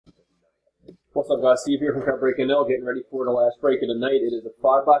What's up, guys? Steve here from Card Break NL, getting ready for the last break of the night. It is a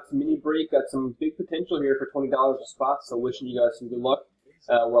 5-box mini break. Got some big potential here for $20 a spot, so wishing you guys some good luck.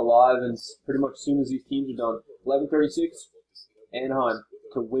 We're live, and pretty much as soon as these teams are done. 11:36, Anaheim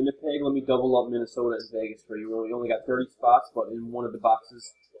to Winnipeg. Let me double up Minnesota and Vegas for you. We only got 30 spots, but in one of the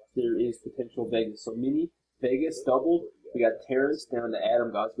boxes there is potential Vegas. So mini, Vegas, doubled. We got Terrence down to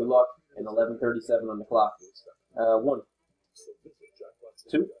Adam, guys. Good luck. And 11:37 on the clock. 1,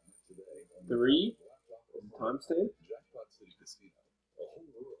 2, 3, timestamp.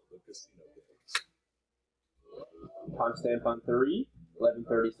 Timestamp on 3,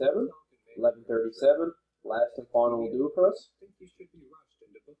 11:37, 11:37. Last and final will do it for us.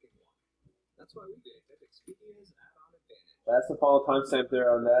 Last and final timestamp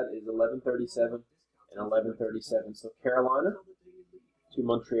there on that is 11:37 and 11:37. So Carolina to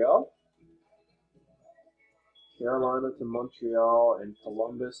Montreal. Carolina to Montreal and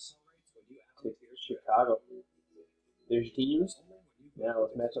Columbus to Chicago. There's your teams. Now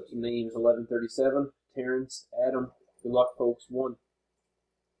let's match up some names. 11:37, Terrence, Adam. Good luck, folks. 1,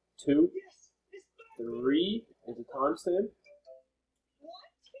 2, 3 is a timestamp.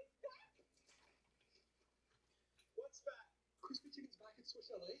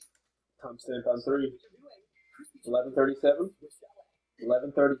 Timestamp on 3. 11:37.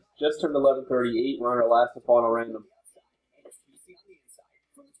 11:30. Just turned 11:38. We're on our last and final random.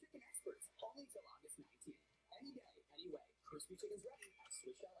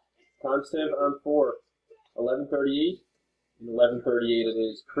 Timestamp on 4. 11:38 and 11:38 it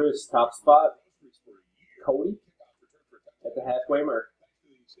is. Chris, top spot. Cody at the halfway mark.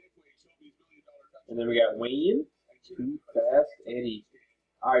 And then we got Wayne, Too Fast Eddie.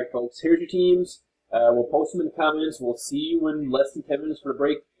 All right, folks, here's your teams. We'll post them in the comments. We'll see you in less than 10 minutes for the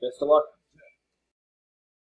break. Best of luck.